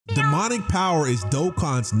Demonic Power is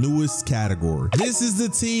Dokkan's newest category. This is the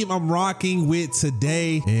team I'm rocking with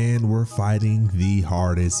today, and we're fighting the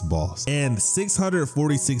hardest boss. And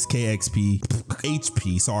 646k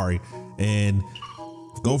HP, sorry, and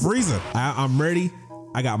go Frieza. I'm ready.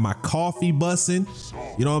 I got my coffee busting.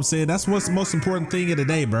 You know what I'm saying? That's what's the most important thing of the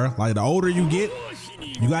day, bro. Like the older you get,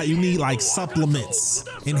 you need like supplements,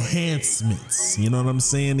 enhancements. You know what I'm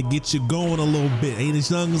saying? To get you going a little bit. Ain't as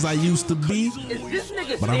young as I used to be,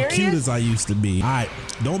 but I'm cute as I used to be. All right,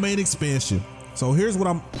 domain expansion. So here's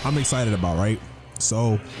what I'm excited about, right?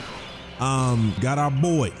 So, got our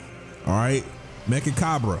boy, all right, Mecha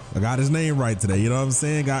Cabra. I got his name right today. You know what I'm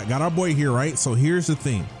saying? Got our boy here, right? So here's the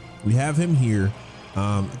thing. We have him here.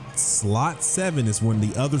 Slot 7 is when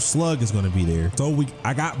the other slug is going to be there. So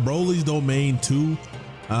I got Broly's domain too.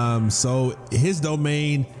 So his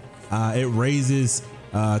domain, it raises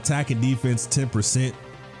attack and defense 10%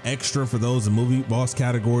 extra for those in movie boss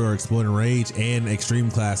category or exploding rage, and extreme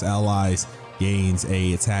class allies gains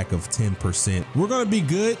a attack of 10%. We're gonna be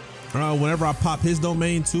good whenever I pop his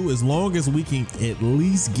domain too, as long as we can at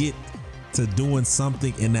least get to doing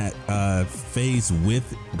something in that phase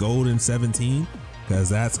with Golden 17, because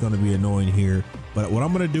that's going to be annoying here. But what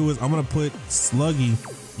I'm going to do is I'm going to put Sluggy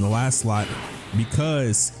in the last slot,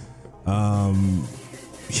 because I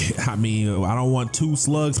mean, I don't want two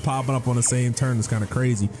slugs popping up on the same turn. It's kind of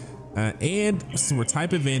crazy. And some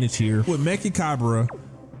type advantage here with Mecha Cabra.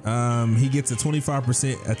 He gets a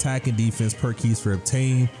 25% attack and defense per key sphere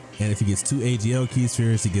obtained, and if he gets 2 AGL key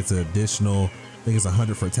spheres, he gets an additional, I think it's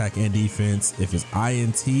 100 for attack and defense. If it's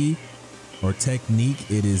INT or technique,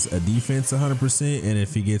 it is a defense 100%, and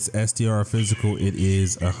if he gets STR physical, it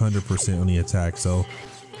is 100% on the attack. So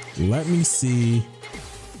let me see.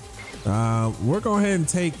 We're going ahead and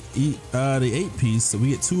take the 8-piece, so we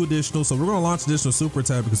get 2 additional. So we're going to launch additional super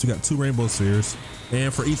attack because we got 2 rainbow spheres,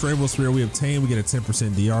 and for each rainbow sphere we obtain, we get a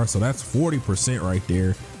 10% DR. So that's 40% right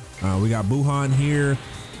there. We got Buhan here,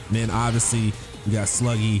 and then obviously we got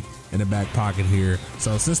Sluggy in the back pocket here.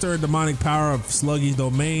 So since they're a demonic power of Sluggy's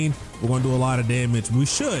domain, we're gonna do a lot of damage. We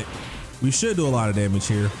should do a lot of damage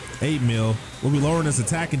here. 8 mil. We'll be lowering his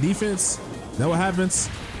attack and defense. Is that what happens?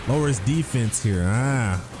 Lower his defense here.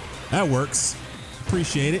 That works.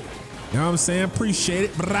 Appreciate it. You know what I'm saying? Appreciate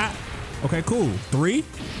it. Okay, cool. 3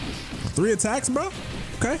 attacks, bro.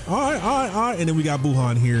 Okay. All right. And then we got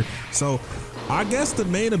Buhan here. So I guess the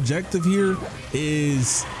main objective here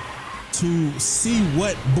is to see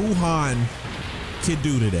what Buhan can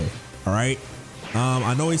do today. All right.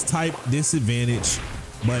 I know he's type disadvantage,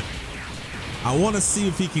 but I want to see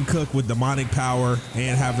if he can cook with demonic power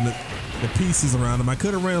and having the pieces around him. I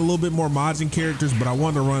could have ran a little bit more Majin characters, but I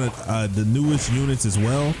wanted to run the newest units as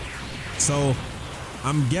well. So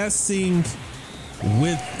I'm guessing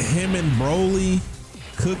with him and Broly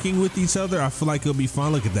cooking with each other, I feel like it'll be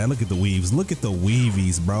fun. Look at that. Look at the weaves. Look at the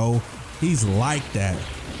weavies, bro. He's like that.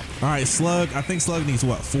 All right, Slug. I think Slug needs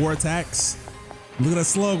what? 4 attacks? Look at that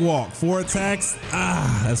Slug walk. 4 attacks.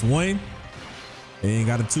 That's 1. And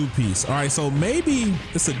got a 2-piece. All right, so maybe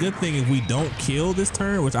it's a good thing if we don't kill this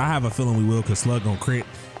turn, which I have a feeling we will, because Slug gonna crit.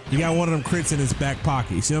 He got one of them crits in his back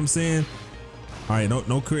pocket. You see what I'm saying? All right, no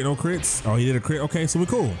crits. Oh, he did a crit. Okay, so we're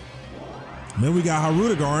cool. Then we got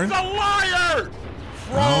Harudagarin. The liar!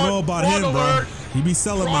 I don't know about him, bro. He be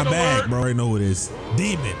selling my bag, bro. I already know who it is.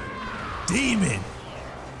 Demon.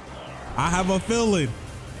 I have a feeling.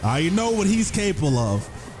 I know what he's capable of,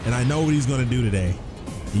 and I know what he's gonna do today.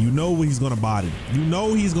 You know what he's gonna body. You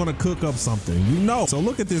know he's gonna cook up something. You know. So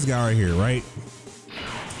look at this guy right here, right?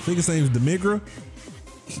 I think his name is Demigra.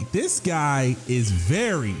 This guy is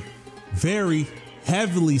very, very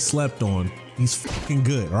heavily slept on. He's fucking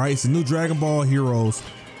good. All right, it's a new Dragon Ball Heroes,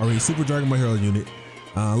 or Super Dragon Ball Hero unit.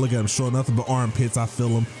 Look at him showing nothing but armpits. I feel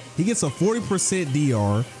him. He gets a 40%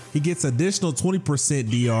 DR. He gets additional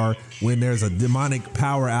 20% DR when there's a demonic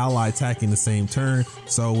power ally attacking the same turn,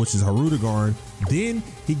 so which is Harudagarin. Then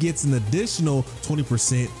he gets an additional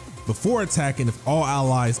 20% before attacking if all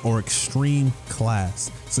allies are extreme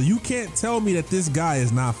class. So you can't tell me that this guy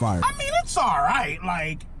is not fire. I mean, it's all right.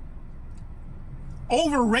 Like,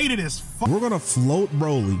 overrated as fuck. We're gonna float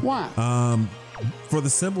Broly. Why? For the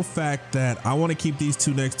simple fact that I want to keep these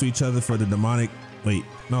two next to each other for the demonic. Wait,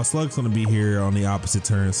 no, Slug's gonna be here on the opposite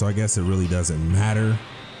turn, so I guess it really doesn't matter.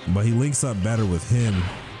 But he links up better with him.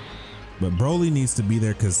 But Broly needs to be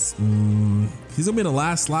there because he's gonna be in the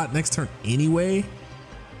last slot next turn anyway.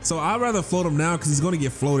 So I'd rather float him now because he's gonna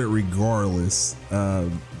get floated regardless.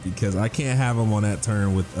 Because I can't have him on that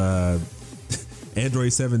turn with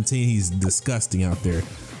Android 17. He's disgusting out there.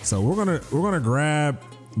 So we're gonna grab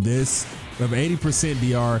this. We have 80%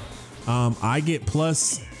 DR. I get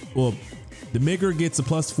plus well, the Migger gets a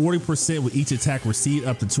plus 40% with each attack received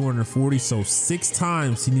up to 240. So 6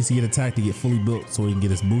 times he needs to get attacked to get fully built so he can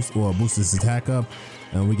get his boost or boost his attack up.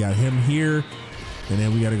 And we got him here. And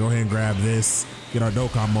then we got to go ahead and grab this, get our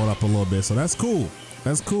Dokkan mode up a little bit. So that's cool.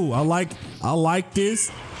 That's cool. I like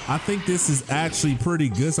this. I think this is actually pretty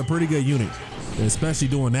good. It's a pretty good unit, especially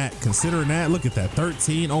doing that. Considering that, look at that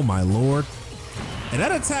 13. Oh my Lord. And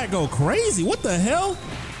that attack go crazy. What the hell?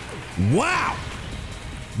 Wow.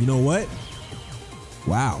 You know what?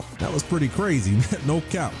 Wow, that was pretty crazy. No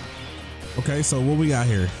cap. Okay, so what we got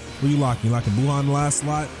here? Who you locking? You locking Buhan in the last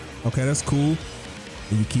slot? Okay, that's cool.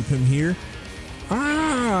 And you keep him here. All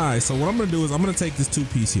right, so what I'm gonna do is I'm gonna take this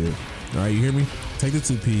 2-piece here. All right, you hear me? Take the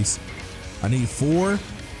 2-piece. I need 4.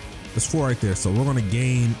 There's 4 right there. So we're gonna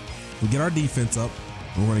gain, we get our defense up.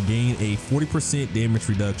 We're gonna gain a 40% damage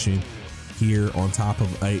reduction here on top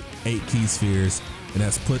of 8 key spheres. And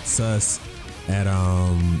that puts us at,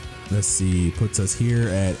 let's see, puts us here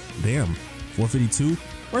at, damn, 452.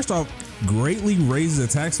 First off, greatly raises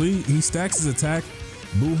attack. So he stacks his attack.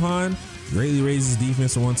 Buhan greatly raises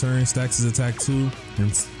defense for 1 turn, stacks his attack 2,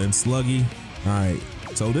 and Sluggy. All right,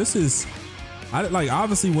 so this is, I like,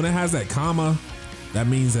 obviously when it has that comma, that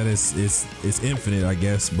means that it's infinite, I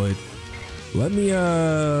guess. But let me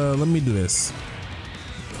do this.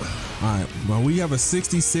 All right, well, we have a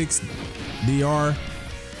 66 DR.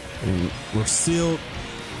 We're sealed.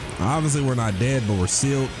 Obviously we're not dead, but we're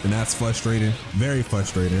sealed, and that's frustrating. Very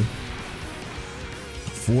frustrating.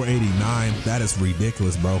 489. That is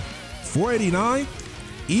ridiculous, bro. 489.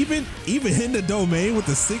 Even in the domain with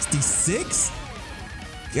the 66.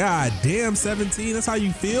 God damn, 17. That's how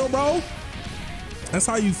you feel, bro. That's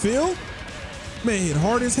how you feel, man. Hit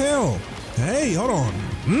hard as hell. Hey, hold on.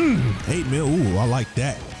 8 mil. Ooh, I like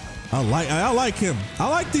that. I like him. I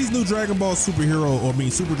like these new Dragon Ball superhero, or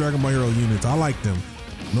Super Dragon Ball Hero units. I like them.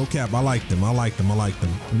 No cap. I like them. I like them. I like them.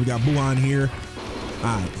 And we got Buhan here.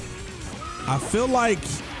 All right. I feel like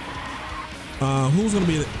who's gonna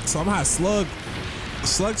be? So I'm gonna have Slug.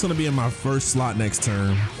 Slug's gonna be in my first slot next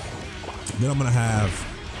turn. Then I'm gonna have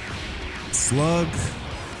Slug.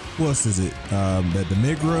 Who else is it? The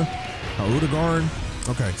Migra, Harudagarn.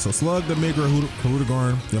 Okay, so Slug, the Migra,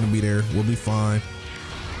 Harudagarn gonna be there. We'll be fine.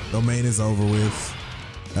 Domain is over with.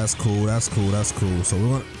 That's cool. That's cool. That's cool. So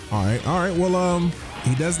we're gonna. All right. All right. Well,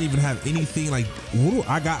 he doesn't even have anything like. What do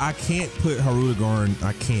I can't put Harudagarn.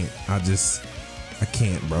 I can't. I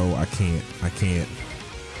can't, bro. I can't.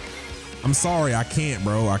 I'm sorry. I can't,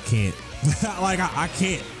 bro. I can't. Like I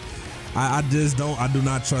can't. I just don't. I do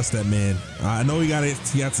not trust that man. I know he got it.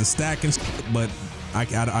 He got to stack and shit, but I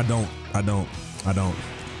don't.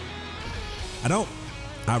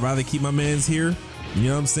 I'd rather keep my mans here. You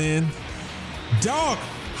know what I'm saying? Dog,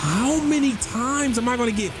 how many times am I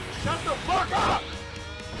gonna get? Shut the fuck up!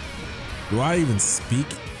 Do I even speak?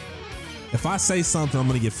 If I say something, I'm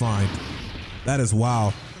gonna get fined. That is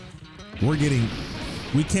wild. We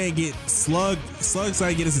can't get Slug. Slug's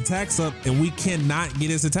trying to get his attacks up, and we cannot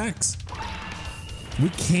get his attacks. We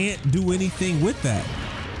can't do anything with that.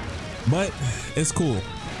 But it's cool.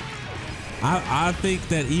 I think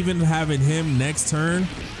that even having him next turn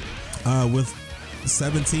with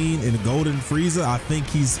 17 in Golden Frieza, I think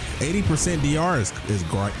he's 80% DR is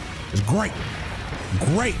great. It's great.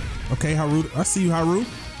 Great. Okay, Haru. I see you, Haru.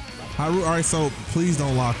 Haru. All right, so please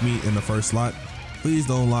don't lock me in the first slot. Please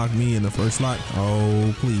don't lock me in the first slot.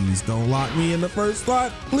 Oh, please don't lock me in the first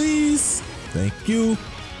slot. Please. Thank you.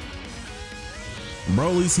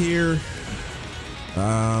 Broly's here.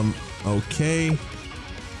 Okay.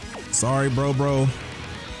 Sorry, bro.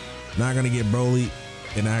 Not gonna get Broly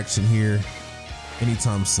in action here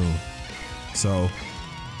anytime soon. So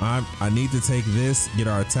I need to take this, get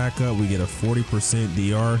our attack up. We get a 40%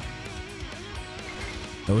 DR.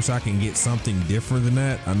 I wish I can get something different than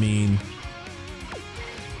that. I mean,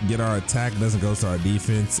 get our attack doesn't go to our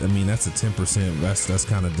defense. I mean, that's a 10%. That's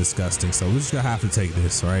kind of disgusting. So we're just gonna have to take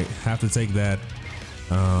this, right? Have to take that.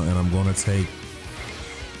 And I'm gonna take,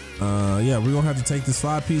 yeah, we're gonna have to take this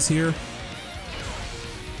 5-piece here.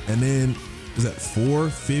 And then is that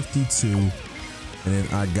 452? And then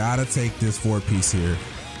I gotta take this 4-piece here.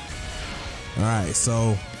 All right,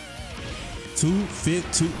 so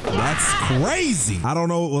 252. That's crazy. I don't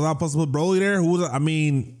know. Was I supposed to put Broly there? Who was I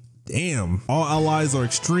mean, damn. All allies are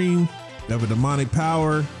extreme. We have a demonic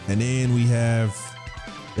power, and then we have,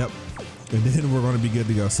 yep. And then we're gonna be good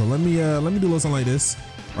to go. So let me do a little something like this,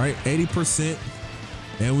 right? 80%,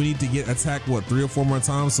 and we need to get attacked what 3 or 4 more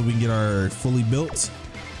times so we can get our fully built.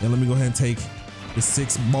 And let me go ahead and take the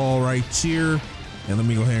 6 ball right here, and let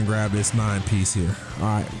me go ahead and grab this 9-piece here. All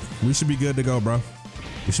right, we should be good to go, bro.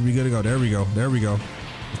 We should be good to go. There we go. There we go.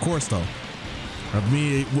 Of course, though. I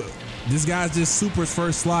mean, this guy's just super's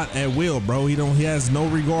first slot at will, bro. He has no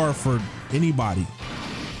regard for anybody.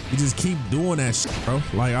 He just keep doing that shit, bro.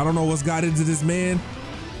 Like, I don't know what's got into this man,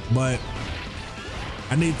 but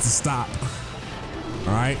I need to stop.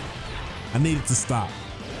 All right, I need it to stop.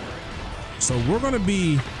 So we're gonna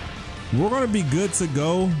be good to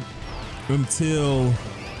go until,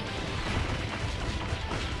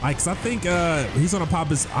 like, 'cause I think he's gonna pop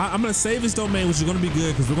his. I'm gonna save his domain, which is gonna be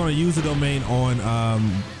good because we're gonna use the domain on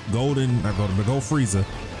Gold Frieza,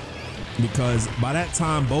 because by that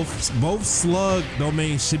time both slug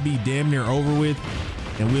domains should be damn near over with,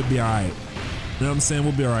 and we'll be all right. You know what I'm saying?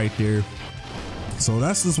 We'll be all right there. So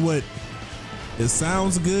that's just what it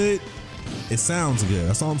sounds good. It sounds good.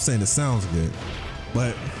 That's all I'm saying. It sounds good,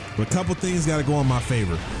 but a couple things got to go in my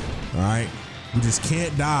favor. All right, we just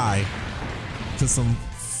can't die to some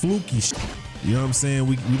fluky shit. You know what I'm saying?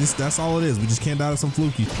 We just, that's all it is. We just can't die to some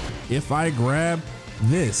fluky. If I grab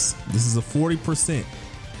this is a 40%.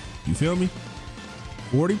 You feel me?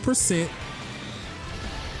 40%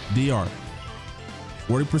 DR.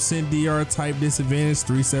 40% DR type disadvantage,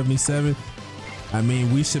 377. I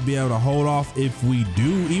mean, we should be able to hold off if we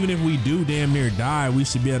do. Even if we do damn near die, we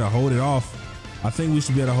should be able to hold it off. I think we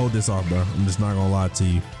should be able to hold this off, bro. I'm just not gonna lie to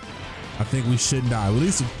you. I think we shouldn't die. At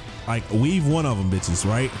least, like, weave one of them bitches,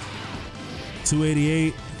 right?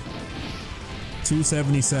 288,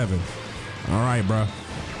 277. All right, bro.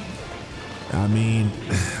 I mean,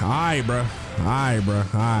 all right, bro. All right, bro.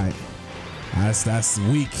 All right. That's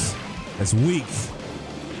weak. That's weak.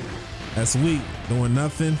 That's weak. Doing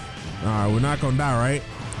nothing. All right, we're not gonna die, right?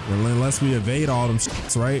 Unless we evade all them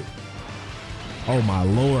shits, right? Oh my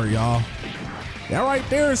lord, y'all. That right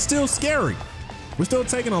there is still scary. We're still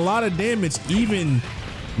taking a lot of damage, even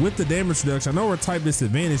with the damage reduction. I know we're type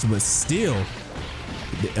disadvantage, but still,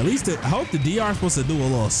 at least I hope the DR is supposed to do a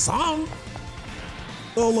little something.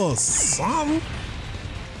 A little something.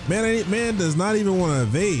 Man does not even want to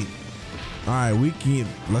evade. All right, we can't.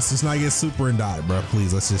 Let's just not get super and die, bro.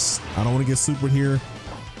 Please, let's just. I don't want to get super here,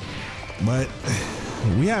 but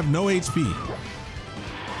we have no HP.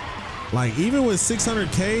 Like, even with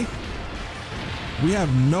 600K, we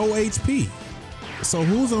have no HP. So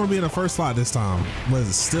who's gonna be in the first slot this time? Was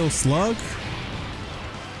it still Slug?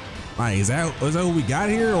 Like, is that who we got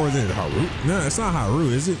here, or is it Haru? No, it's not Haru,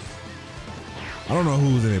 is it? I don't know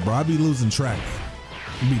who's in it, bro. I be losing track.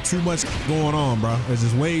 It'd be too much going on, bro. It's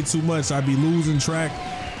just way too much. I be losing track.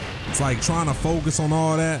 It's like trying to focus on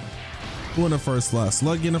all that. Who in the first slot?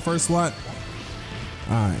 Slug in the first slot?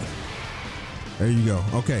 All right. There you go.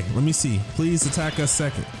 Okay, let me see. Please attack us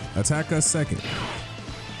second. Attack us second.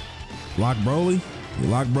 Lock Broly. You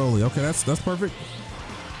lock Broly. Okay, that's perfect.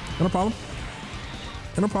 No problem.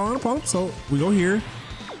 No problem. No problem. So we go here.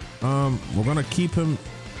 We're gonna keep him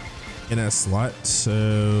in that slot.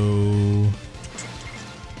 So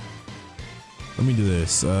let me do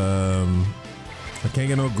this. I can't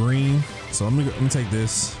get no green, so let me take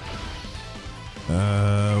this.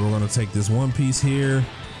 We're gonna take this one piece here.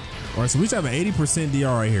 All right, so we should have an 80% DR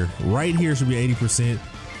right here. Right here should be 80%,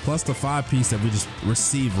 plus the 5 piece that we just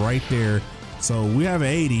received right there. So we have an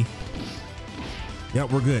 80.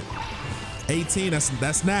 Yep, we're good. 18,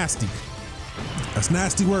 that's nasty. That's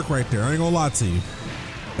nasty work right there. I ain't gonna lie to you.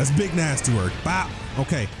 That's big nasty work. Bop.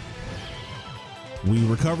 Okay. We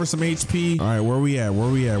recover some HP. All right, where we at? Where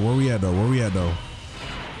we at though?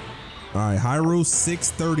 All right, Hyrule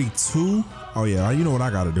 632. Oh yeah, you know what I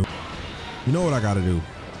gotta do. You know what I gotta do.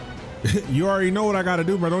 You already know what I gotta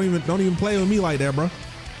do, bro. Don't even play with me like that, bro.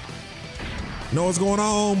 Know what's going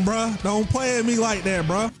on, bro? Don't play with me like that,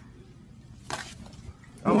 bro.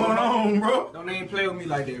 Come on, bro. Don't even play with me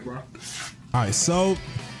like that, bro. All right, so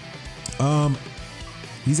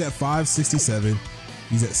he's at 567.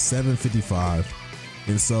 He's at 755.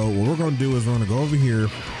 And so what we're gonna do is we're gonna go over here.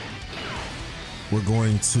 We're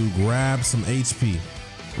going to grab some HP,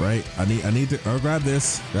 right? I need to grab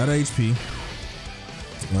this. Got HP.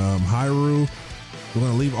 Hyrule. We're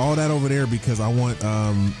gonna leave all that over there because I want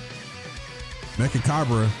Mecha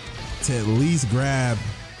Cabra to at least grab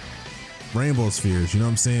Rainbow Spheres. You know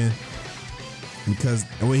what I'm saying? Because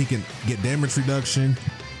that way he can get damage reduction.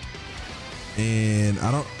 And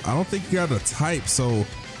I don't think he got a type, so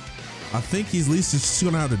I think he's at least just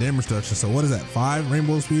gonna have the damage reduction. So what is that? 5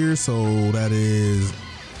 Rainbow Spheres. So that is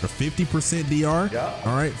a 50% DR. Yeah.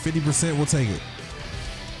 All right, 50%. We'll take it.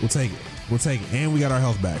 We'll take it. We'll take it. And we got our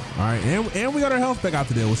health back. All right, and we got our health back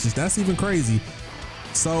after that, which is, that's even crazy.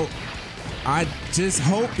 So I just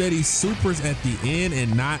hope that he supers at the end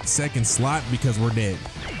and not second slot because we're dead.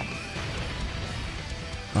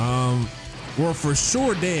 we're for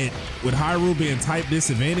sure dead with Hyrule being type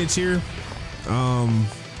disadvantage here.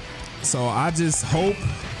 So I just hope,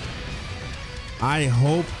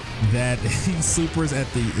 that he supers at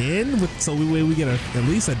the end so we get at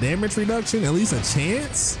least a damage reduction, at least a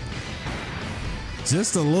chance.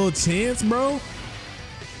 Just a little chance, bro.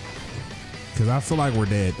 Cause I feel like we're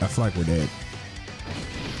dead.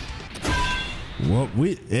 Well,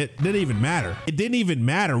 it didn't even matter. It didn't even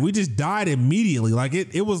matter. We just died immediately. Like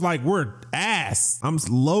it was like we're ass. I'm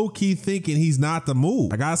low key thinking he's not the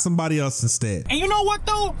move. I got somebody else instead. And you know what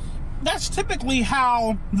though? That's typically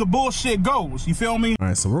how the bullshit goes. You feel me? All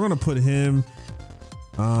right, so we're gonna put him.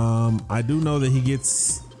 I do know that he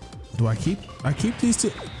gets. Do I keep these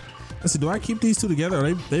two? Let's see. Do I keep these two together?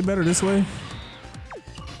 Are they better this way?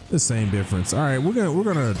 The same difference. All right, we're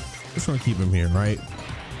just gonna keep him here, right?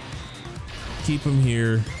 Keep him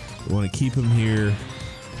here. We want to keep him here.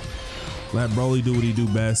 Let Broly do what he do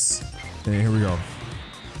best. And here we go.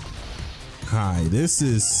 Hi, this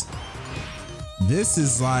is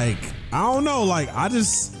like, I don't know, like I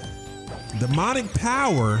just, demonic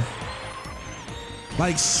power.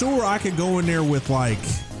 Like sure I could go in there with like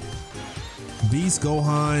Beast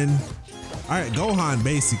Gohan. All right, Gohan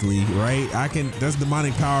basically, right? That's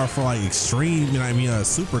demonic power for like extreme, you know what I mean,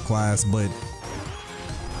 super class, but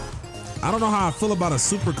I don't know how I feel about a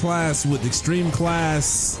super class with extreme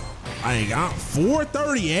class. I got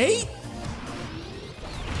 438?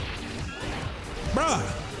 Bruh.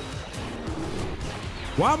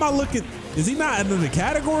 Why am I looking? Is he not under the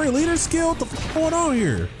category leader skill? What the fuck going on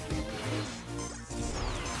here?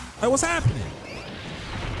 Like, what's happening?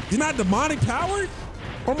 He's not demonic powered?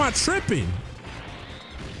 Or am I tripping?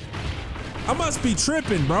 I must be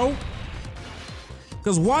tripping, bro.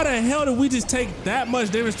 Cause why the hell did we just take that much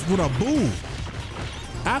damage with a boo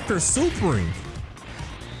after supering?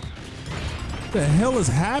 What the hell is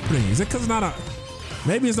happening? Is it cause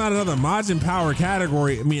maybe it's not another Majin power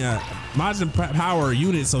category. I mean, Majin power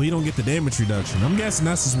unit, so he don't get the damage reduction. I'm guessing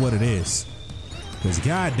that's just what it is. Cause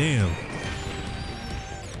goddamn.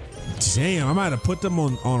 Damn, I might have put them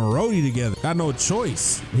on a roadie together. Got no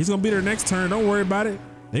choice. He's gonna be there next turn. Don't worry about it.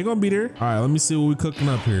 They gonna be there. All right, let me see what we cooking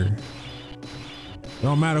up here.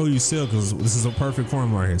 Don't matter who you seal, because this is a perfect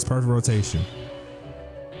formula here. It's perfect rotation.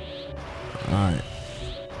 All right,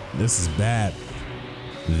 this is bad.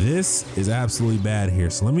 This is absolutely bad here.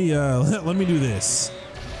 So let me let me do this.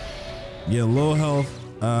 Get a little health.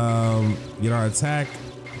 Get our attack.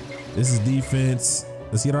 This is defense.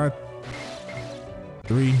 Let's get our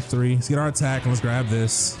three. Let's get our attack and let's grab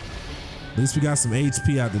this. At least we got some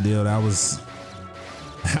HP out the deal. That was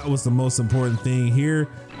the most important thing here.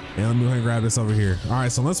 And let me go ahead and grab this over here. All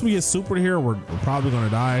right, so unless we get super here, we're probably gonna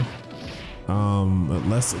die.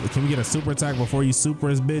 Can we get a super attack before you super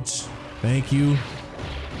us, bitch? Thank you.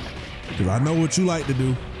 Because I know what you like to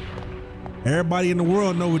do. Everybody in the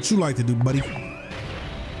world know what you like to do, buddy.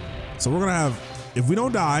 So we're gonna have, if we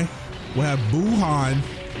don't die, we'll have Buhan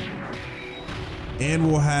and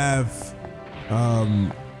we'll have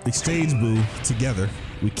Exchange Boo together.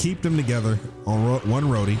 We keep them together on one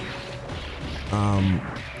roadie.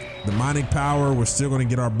 Demonic power, we're still gonna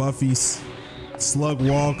get our buffies. Slug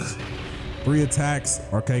walk, 3 attacks.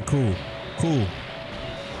 Okay, cool.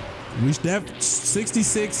 We should have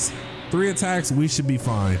 66, 3 attacks. We should be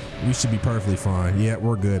fine. We should be perfectly fine. Yeah,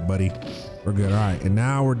 we're good, buddy. We're good. All right, and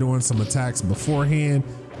now we're doing some attacks beforehand.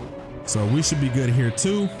 So we should be good here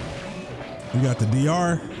too. We got the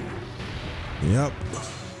DR. Yep.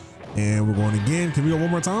 And we're going again. Can we go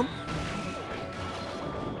one more time?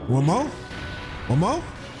 One more?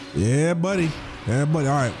 Yeah, buddy. All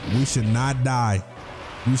right, we should not die.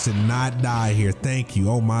 We should not die here. Thank you.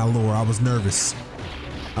 Oh my Lord, I was nervous.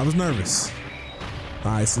 All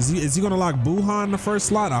right, so is he gonna lock Buhan in the first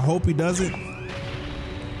slot? I hope he doesn't.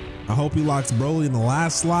 I hope he locks Broly in the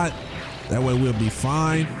last slot. That way we'll be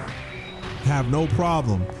fine. Have no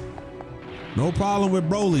problem. No problem with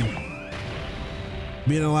Broly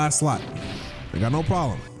being in the last slot. I got no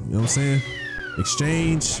problem. You know what I'm saying?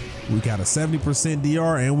 Exchange. We got a 70%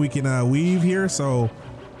 DR and we can weave here, so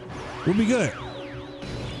we'll be good.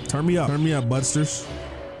 Turn me up, Budsters.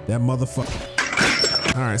 That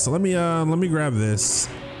motherfucker. All right, so let me grab this.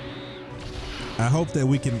 I hope that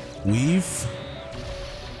we can weave.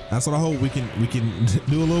 That's what I hope we can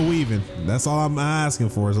do a little weaving. That's all I'm asking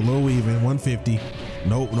for is a little weaving. 150.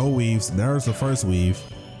 Nope, no weaves. There's the first weave.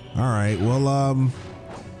 All right, well,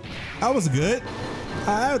 that was good.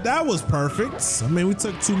 That was perfect. I mean, we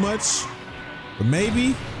took too much, but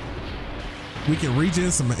maybe we can regen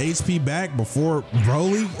some HP back before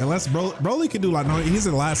Broly. Unless Broly can do like, no, he's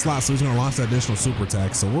in the last slot, so he's gonna launch that additional super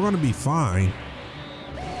attack. So we're gonna be fine.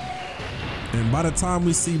 And by the time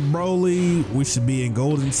we see Broly, we should be in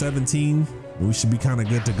golden 17. We should be kind of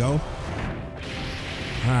good to go. All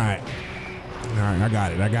right. All right, I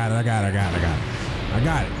got it. I got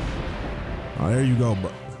it. Oh, there you go,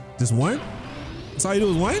 bro. Just one? That's all you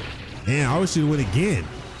do is one? Damn, I wish you would again.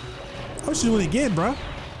 I wish you would again, bro.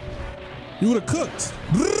 You would have cooked.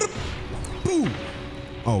 Boom.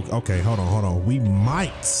 Oh, okay. Hold on. We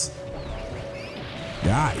might.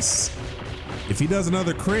 Guys, if he does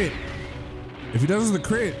another crit, it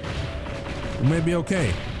may be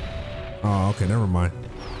okay. Oh, okay. Never mind.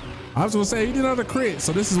 I was gonna say he did another crit.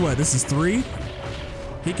 So this is what? This is 3.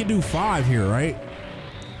 He can do 5 here, right?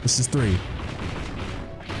 This is 3.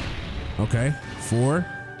 Okay, 4.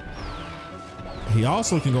 He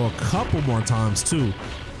also can go a couple more times too.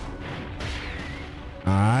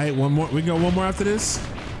 All right, one more. We can go one more after this.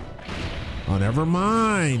 Oh, never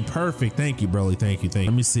mind. Perfect. Thank you, Broly. Thank you.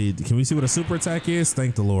 Let me see. Can we see what a super attack is?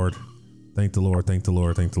 Thank the Lord. Thank the Lord.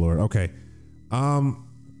 Okay. We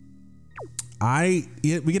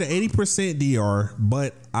get an 80% DR,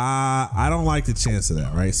 but I don't like the chance of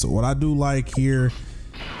that, right? So what I do like here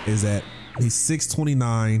is that he's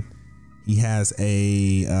 629. He has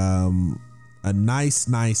a nice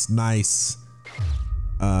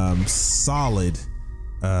solid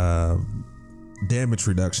damage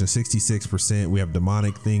reduction, 66%. We have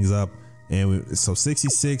demonic things up, and so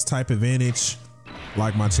 66 type advantage.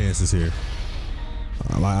 Like my chances here.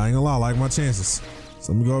 I ain't gonna lie, like my chances.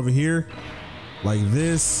 So let me go over here like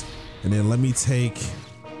this, and then let me take.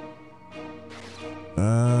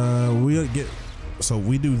 So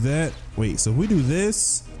we do that. Wait, so if we do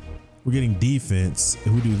this, we're getting defense.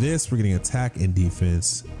 If we do this, we're getting attack and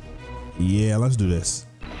defense. Yeah, let's do this.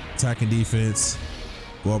 Attack and defense.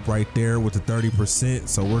 Go up right there with the 30%.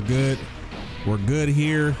 So we're good. We're good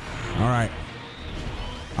here. All right.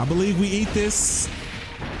 I believe we eat this.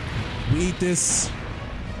 We eat this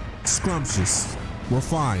scrumptious. We're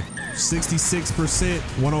fine. 66%,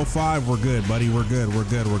 105. We're good, buddy. We're good.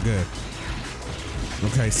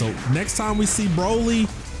 Okay, so next time we see Broly,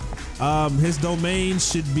 his domain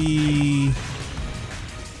should be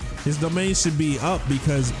up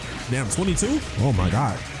because damn 22. Oh my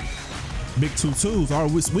god, big 2-2s. All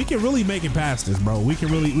right, we can really make it past this, bro. We can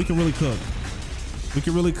really cook.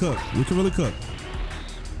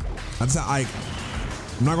 I'm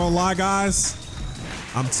not gonna lie, guys.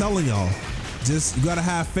 I'm telling y'all, just you gotta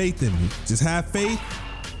have faith in me. Just have faith.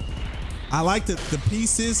 I like the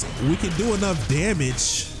pieces. We can do enough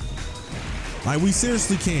damage. Like we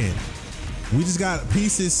seriously can. We just got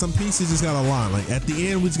pieces. Some pieces just got to align. Like at the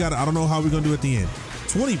end, we just got to, I don't know how we're going to do at the end.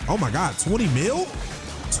 20. Oh my God. 20 mil?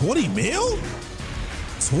 20 mil?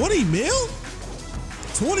 20 mil?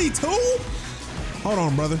 22? Hold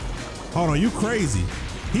on, brother. Hold on. You crazy.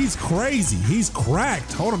 He's crazy. He's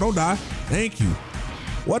cracked. Hold on. Don't die. Thank you.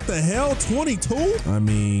 What the hell? 22? I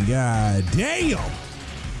mean, god damn.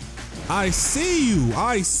 I see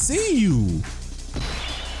you.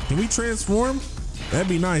 Can we transform? That'd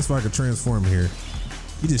be nice if I could transform here.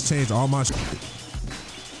 He just changed all my shit.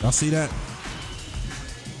 Y'all see that?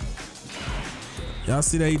 Y'all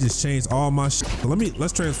see that? He just changed all my shit.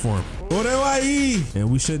 Let's transform.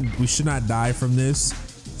 And we should not die from this.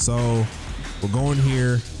 So we're going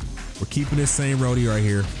here. We're keeping this same roadie right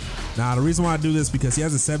here. Now the reason why I do this because he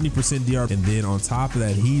has a 70% DR, and then on top of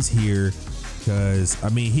that, he's here because I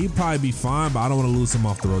mean he'd probably be fine, but I don't want to lose him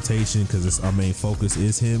off the rotation because our main focus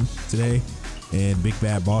is him today. And big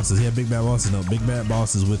bad bosses. Yeah, big bad bosses. No, big bad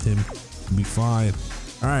bosses with him. We'll be fine.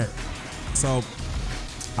 All right. So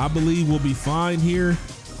I believe we'll be fine here.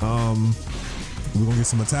 We're gonna get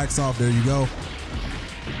some attacks off. There you go. All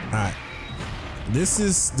right.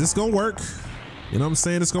 This gonna work. You know what I'm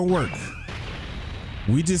saying? It's gonna work.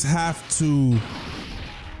 We just really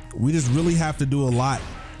have to do a lot.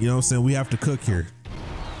 You know what I'm saying? We have to cook here.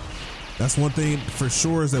 That's one thing for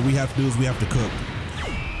sure is that we have to do is we have to cook.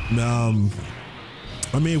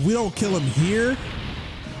 I mean, if we don't kill him here,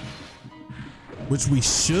 which we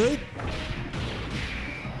should.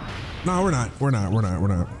 No, we're not.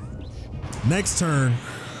 Next turn,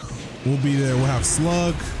 we'll be there. We'll have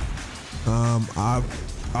Slug. I'll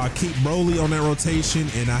keep Broly on that rotation,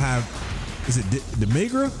 and I have, is it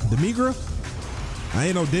Demigra? I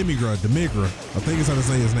ain't no Demigra, Demigra. I think it's how to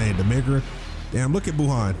say his name, Demigra. Damn, look at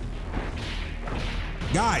Buhan.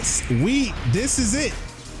 Guys, this is it.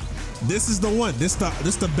 This is the one. This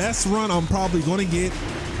the best run I'm probably gonna get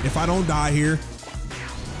if I don't die here.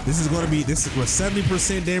 This is gonna be, this was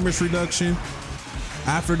 70% damage reduction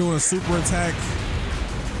after doing a super attack.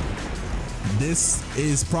 This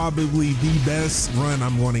is probably the best run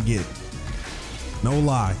I'm gonna get. No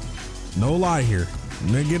lie here.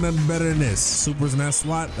 They get nothing better than this. Super's in that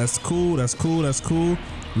slot. That's cool. That's cool. That's cool.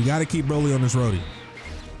 We got to keep Broly on this roadie.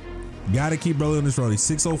 Got to keep Broly on this roadie.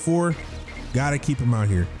 604. Got to keep him out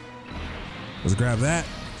here. Let's grab that.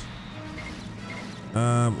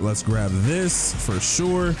 Let's grab this for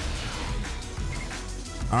sure.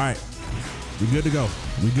 All right, we good to go.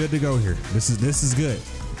 We good to go here. This is good.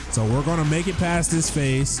 So we're gonna make it past this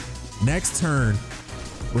phase. Next turn,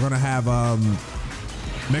 we're gonna have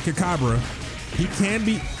Mecha Cabra.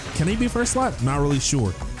 Can he be first slot? Not really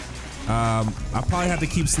sure. I probably have to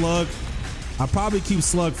keep Slug. I'll probably keep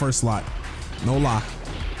Slug first slot. No lie.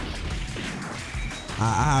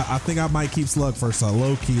 I think I might keep Slug first slot.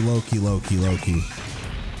 Low key.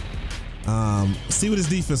 See what his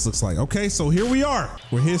defense looks like. Okay, so here we are.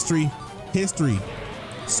 We're history.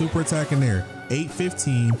 Super attack in there.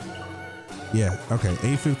 815. Yeah, okay,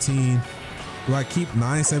 815. Do I keep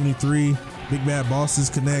 973? Big bad bosses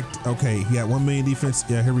connect. Okay, he got 1 million defense.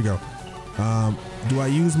 Yeah, here we go. Do I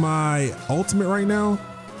use my ultimate right now?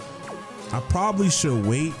 I probably should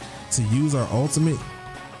wait to use our ultimate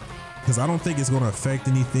because I don't think it's going to affect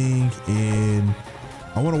anything. And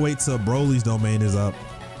I want to wait till Broly's domain is up,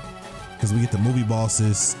 because we get the movie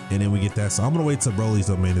bosses and then we get that. So I'm gonna wait till Broly's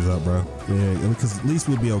domain is up, bro. Yeah, because at least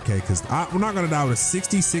we'll be okay. Because we're not gonna die with a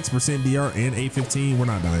 66% DR and 815. We're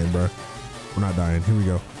not dying, bro. We're not dying. Here we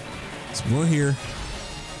go. So we're here.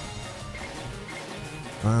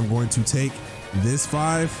 I'm going to take this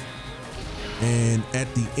 5, and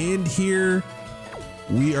at the end here,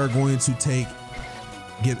 we are going to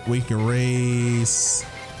we can raise.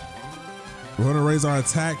 We're gonna raise our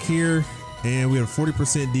attack here. And we have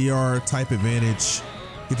 40% DR type advantage.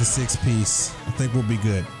 Get the 6-piece. I think we'll be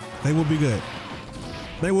good. They will be good.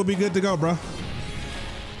 They will be good to go, bro. All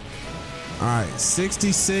right,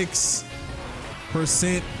 66%,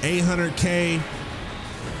 800K.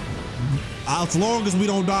 As long as we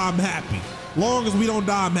don't die, I'm happy. Long as we don't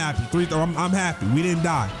die, I'm happy. I'm happy. We didn't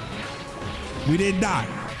die. We didn't die.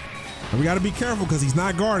 And we got to be careful because he's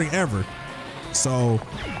not guarding ever. So.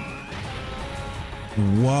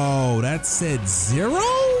 Whoa, that said 0?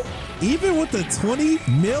 Even with the 20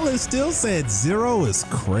 mil, it still said 0. Is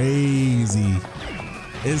crazy.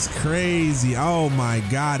 It's crazy. Oh my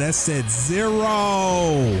God, that said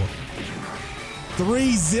 0.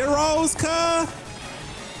 3 zeros, cuh?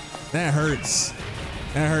 That hurts.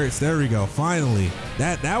 That hurts. There we go. Finally.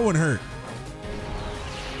 That one hurt.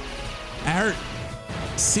 That hurt.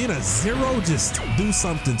 Seeing a 0 just do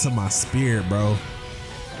something to my spirit, bro.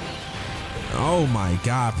 Oh my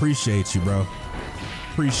God, appreciate you, bro.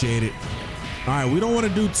 Appreciate it. All right, we don't want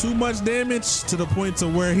to do too much damage to the point to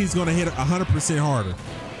where he's gonna hit 100% harder.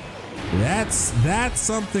 That's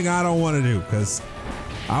something I don't want to do, because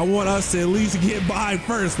I want us to at least get by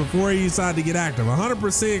first before he decides to get active.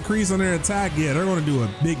 100% increase on their attack, yeah, they're gonna do a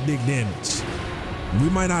big damage. We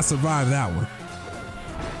might not survive that one.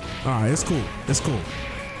 All right, it's cool. It's cool.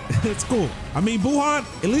 It's cool. I mean, Buhan,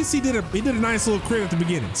 at least he did a nice little crit at the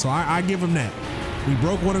beginning, so I give him that. We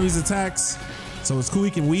broke one of his attacks, so it's cool.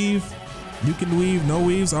 He can weave. You can weave. No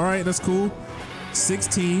weaves. All right, that's cool.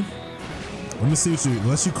 16. Let me see what you.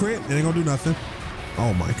 Unless you crit, it ain't gonna do nothing.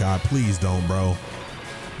 Oh my God, please don't, bro.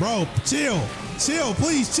 Bro, chill,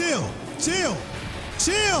 please, chill.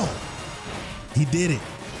 He did it.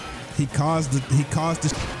 He caused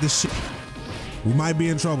this shit. We might be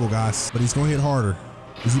in trouble, guys, but he's gonna hit harder.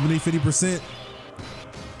 Is he beneath 50%?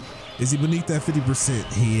 Is he beneath that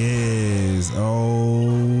 50%? He is.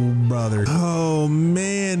 Oh, brother. Oh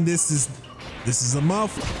man, this is a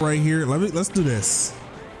muff right here. Let's do this.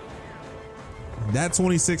 That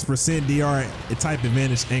 26% DR type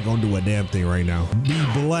advantage ain't gonna do a damn thing right now. Be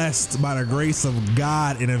blessed by the grace of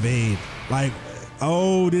God and evade. Like,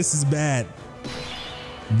 oh, this is bad.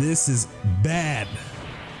 This is bad.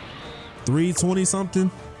 320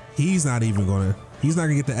 something. He's not gonna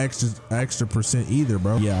get the extra percent either,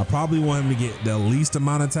 bro. Yeah, I probably want him to get the least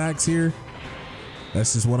amount of attacks here.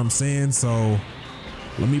 That's just what I'm saying. So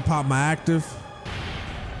let me pop my active.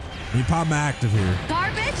 Let me pop my active here.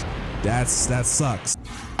 Garbage. That sucks.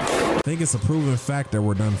 I think it's a proven fact that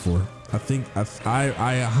we're done for. I think I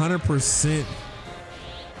 100%.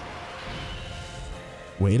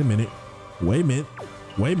 Wait a minute. Wait a minute.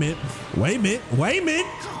 Wait a minute. Wait a minute. Wait a minute.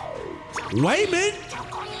 Wait a minute.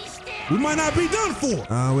 We might not be done for.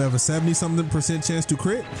 We have a 70-something% chance to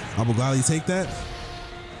crit. I will gladly take that.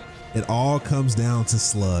 It all comes down to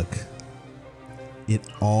Slug. It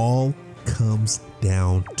all comes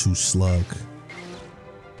down to Slug.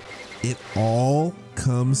 It all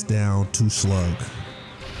comes down to Slug.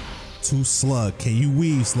 To Slug. Can you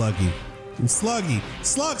weave, Sluggy? Sluggy.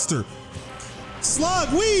 Slugster.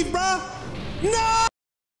 Slug, weave, bruh. No!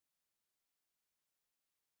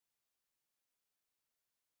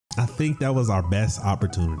 I think that was our best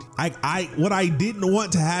opportunity. What I didn't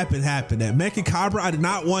want to happen happened. That Mecha Cobra, I did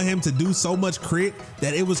not want him to do so much crit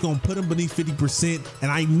that it was gonna put him beneath 50%,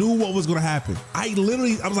 and I knew what was gonna happen. I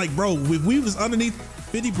was like, bro, if we was underneath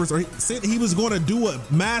 50%, he was gonna do a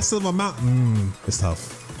massive amount. It's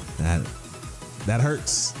tough. That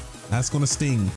hurts. That's gonna sting.